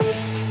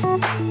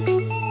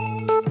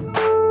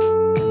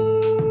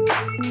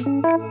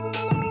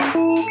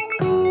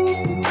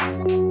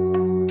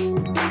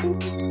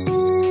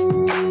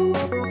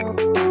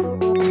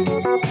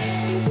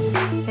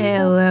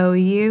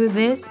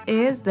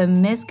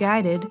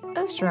Misguided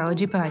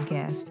Astrology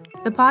Podcast,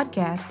 the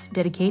podcast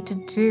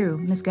dedicated to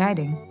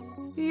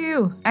misguiding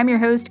you. I'm your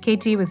host,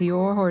 KT, with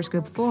your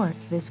horoscope for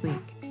this week,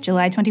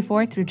 July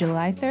 24th through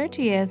July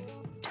 30th,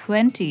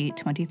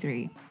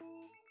 2023.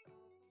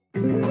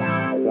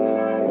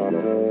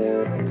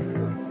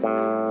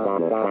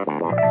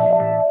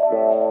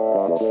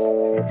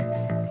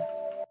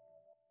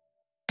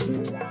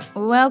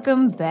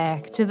 Welcome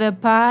back to the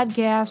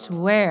podcast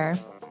where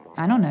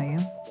I don't know you,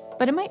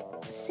 but it might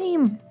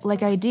seem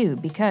like I do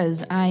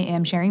because I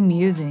am sharing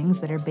musings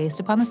that are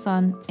based upon the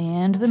sun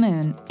and the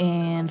moon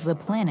and the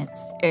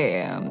planets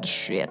and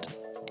shit.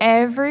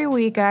 Every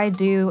week I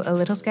do a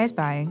little sky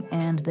spying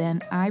and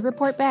then I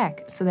report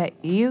back so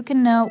that you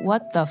can know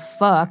what the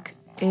fuck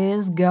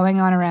is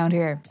going on around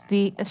here.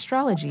 The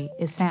astrology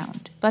is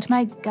sound, but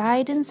my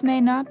guidance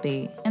may not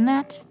be, and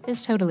that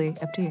is totally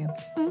up to you.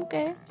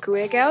 Okay.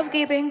 Quick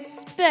housekeeping.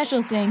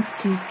 Special thanks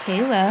to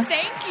Kayla.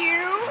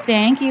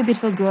 Thank you,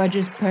 beautiful,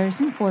 gorgeous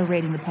person, for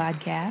rating the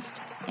podcast.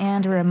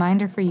 And a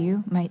reminder for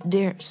you, my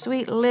dear,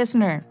 sweet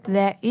listener,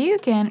 that you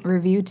can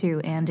review too.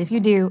 And if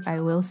you do, I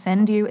will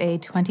send you a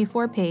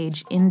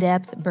 24-page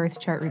in-depth birth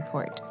chart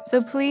report.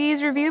 So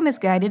please review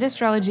Misguided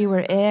Astrology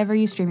wherever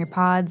you stream your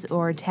pods,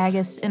 or tag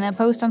us in a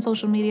post on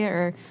social media,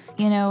 or,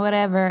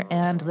 whatever,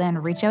 and then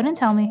reach out and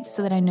tell me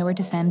so that I know where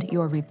to send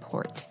your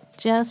report.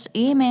 Just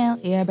email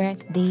your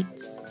birth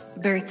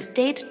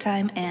date,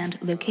 time,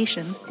 and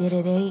location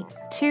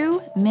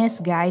to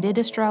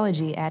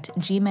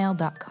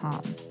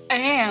misguidedastrology@gmail.com.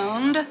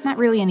 And not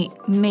really any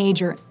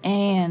major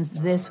ands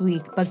this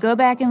week, but go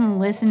back and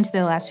listen to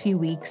the last few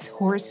weeks'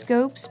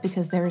 horoscopes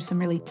because there is some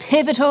really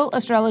pivotal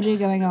astrology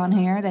going on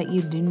here that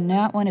you do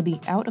not want to be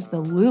out of the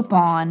loop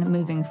on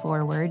moving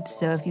forward.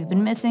 So if you've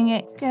been missing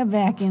it, go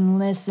back and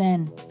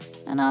listen.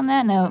 And on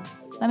that note,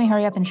 let me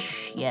hurry up and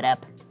shut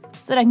up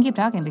so that I can keep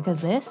talking because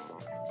this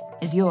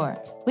is your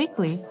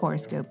weekly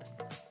horoscope.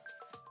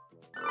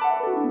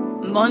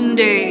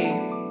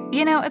 Monday.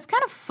 It's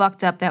kind of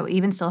fucked up that we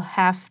even still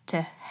have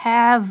to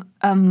have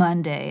a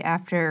Monday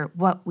after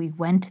what we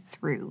went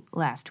through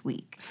last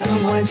week.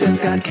 Someone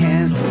just got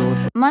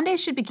canceled.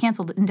 Mondays should be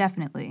canceled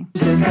indefinitely.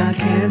 Just got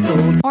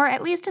canceled. Or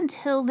at least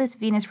until this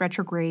Venus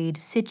retrograde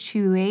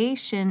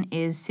situation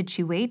is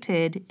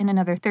situated in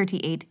another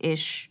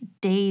 38-ish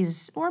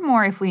days or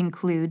more if we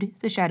include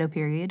the shadow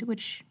period,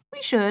 which we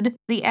should.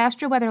 The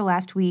astro weather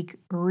last week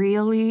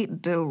really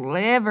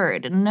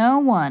delivered. No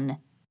one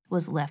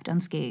was left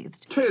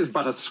unscathed. 'Tis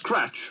but a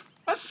scratch.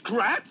 A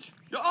scratch?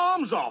 Your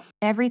arm's off.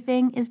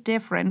 Everything is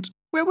different.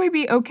 Will we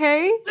be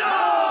okay?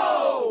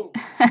 No!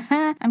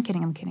 I'm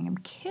kidding.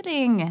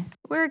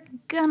 We're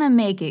gonna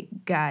make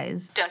it,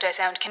 guys. Don't I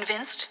sound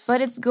convinced? But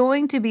it's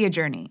going to be a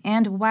journey.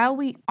 And while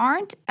we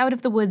aren't out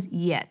of the woods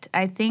yet,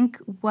 I think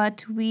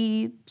what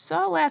we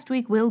saw last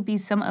week will be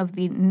some of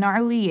the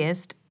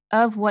gnarliest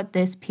of what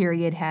this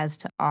period has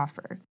to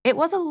offer. It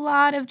was a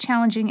lot of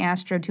challenging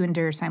astro to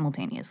endure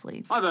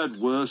simultaneously. I've had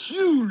worse.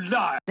 You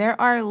lie! There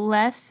are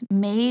less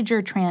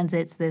major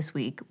transits this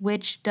week,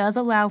 which does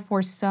allow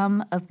for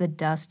some of the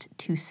dust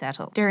to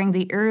settle, during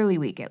the early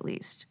week at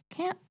least.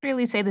 Can't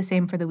really say the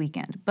same for the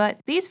weekend, but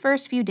these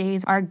first few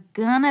days are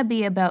gonna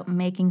be about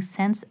making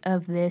sense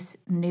of this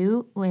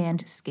new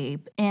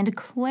landscape and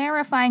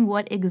clarifying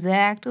what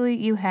exactly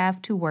you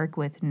have to work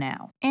with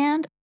now.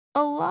 And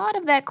a lot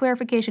of that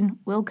clarification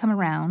will come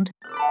around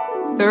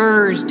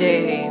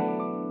Thursday,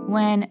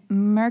 when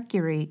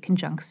Mercury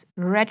conjuncts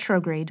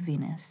retrograde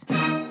Venus.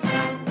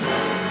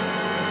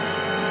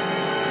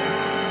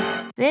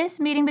 This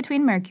meeting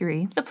between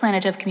Mercury, the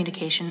planet of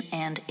communication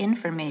and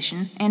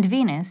information, and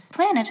Venus,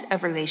 planet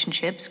of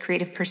relationships,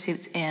 creative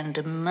pursuits,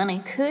 and money,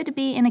 could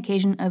be an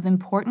occasion of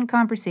important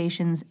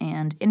conversations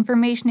and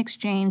information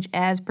exchange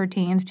as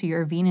pertains to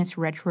your Venus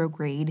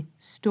retrograde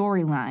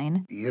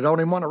storyline. You don't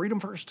even want to read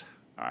them first?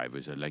 I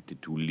was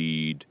elected to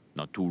lead,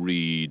 not to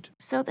read.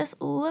 So this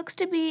looks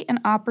to be an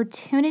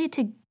opportunity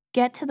to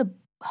get to the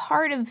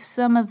heart of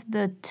some of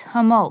the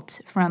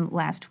tumult from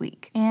last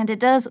week. And it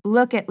does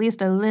look at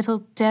least a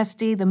little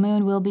testy. The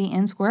moon will be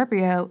in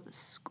Scorpio,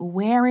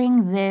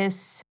 squaring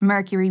this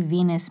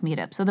Mercury-Venus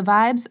meetup. So the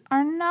vibes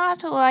are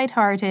not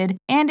lighthearted.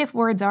 And if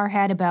words are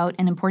had about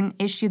an important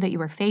issue that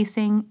you are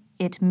facing,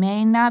 it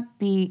may not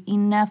be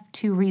enough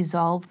to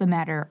resolve the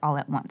matter all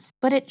at once.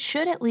 But it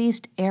should at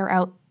least air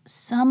out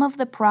some of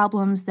the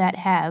problems that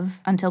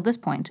have, until this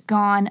point,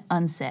 gone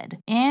unsaid.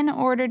 In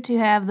order to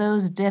have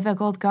those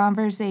difficult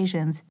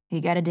conversations, you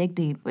gotta dig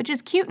deep, which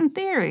is cute in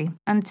theory,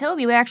 until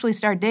you actually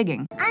start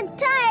digging. I'm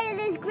tired of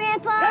this,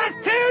 Grandpa. That's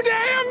too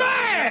damn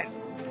bad!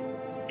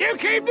 You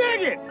keep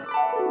digging!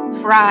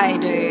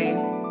 Friday.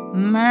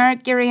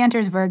 Mercury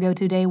enters Virgo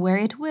today, where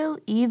it will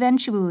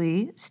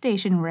eventually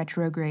station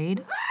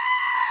retrograde.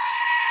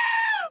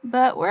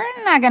 But we're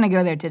not gonna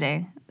go there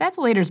today. That's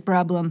later's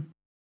problem.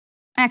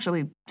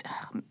 Actually,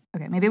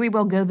 okay, maybe we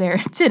will go there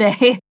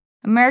today.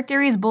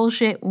 Mercury's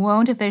bullshit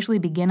won't officially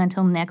begin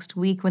until next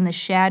week when the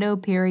shadow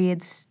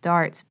period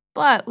starts,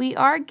 but we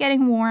are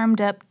getting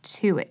warmed up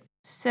to it.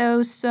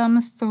 So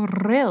some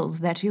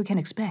thrills that you can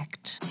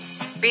expect.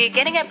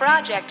 Beginning a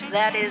project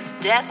that is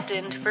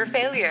destined for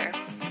failure.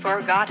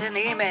 Forgotten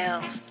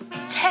emails.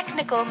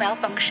 Technical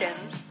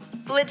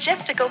malfunctions.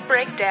 Logistical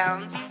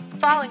breakdowns.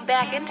 Falling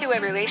back into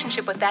a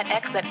relationship with that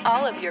ex that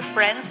all of your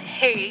friends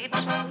hate.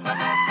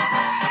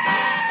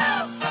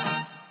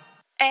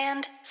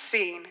 And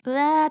scene.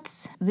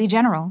 That's the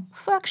general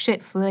fuck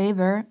shit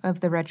flavor of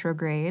the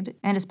retrograde,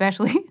 and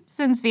especially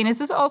since Venus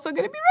is also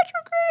going to be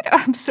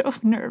retrograde. I'm so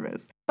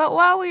nervous. But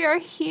while we are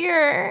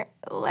here,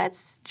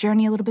 let's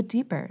journey a little bit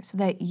deeper so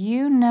that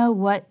you know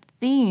what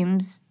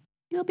themes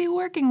you'll be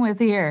working with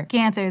here.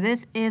 Cancer,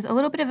 this is a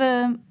little bit of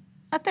a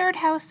third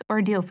house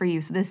ordeal for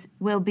you. So this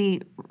will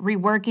be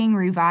reworking,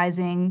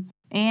 revising,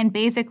 and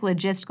basic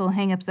logistical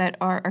hangups that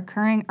are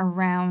occurring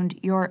around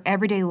your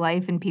everyday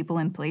life and people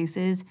and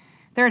places.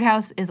 Third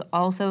house is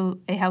also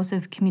a house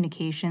of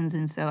communications,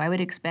 and so I would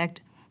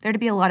expect there to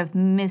be a lot of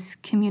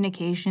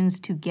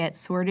miscommunications to get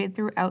sorted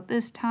throughout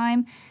this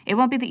time. It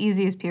won't be the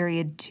easiest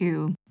period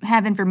to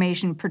have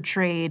information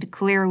portrayed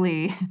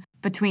clearly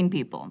between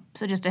people.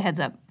 So just a heads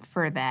up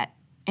for that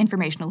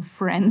informational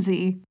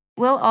frenzy.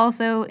 Will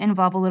also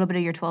involve a little bit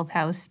of your 12th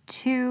house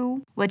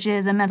too, which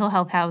is a mental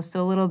health house,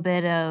 so a little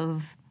bit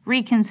of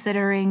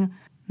reconsidering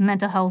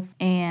mental health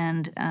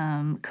and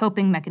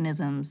coping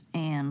mechanisms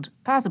and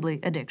possibly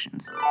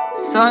addictions.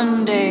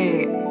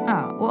 Sunday.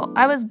 Oh, well,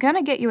 I was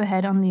gonna get you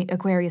ahead on the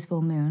Aquarius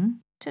full moon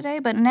today,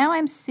 but now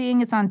I'm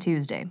seeing it's on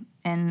Tuesday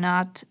and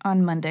not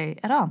on Monday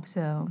at all.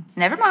 So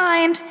never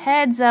mind.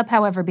 Heads up,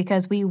 however,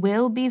 because we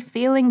will be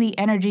feeling the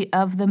energy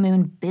of the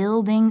moon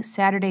building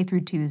Saturday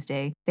through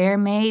Tuesday. There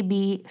may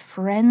be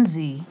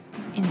frenzy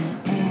in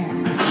the air.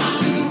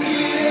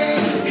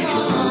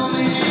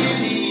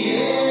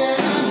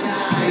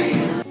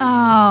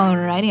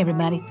 Alrighty,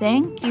 everybody.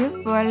 Thank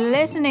you for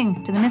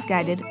listening to the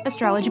Misguided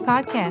Astrology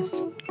Podcast.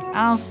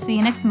 I'll see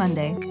you next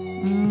Monday.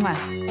 Mwah.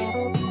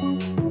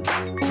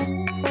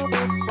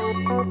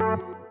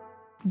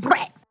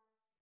 Brett.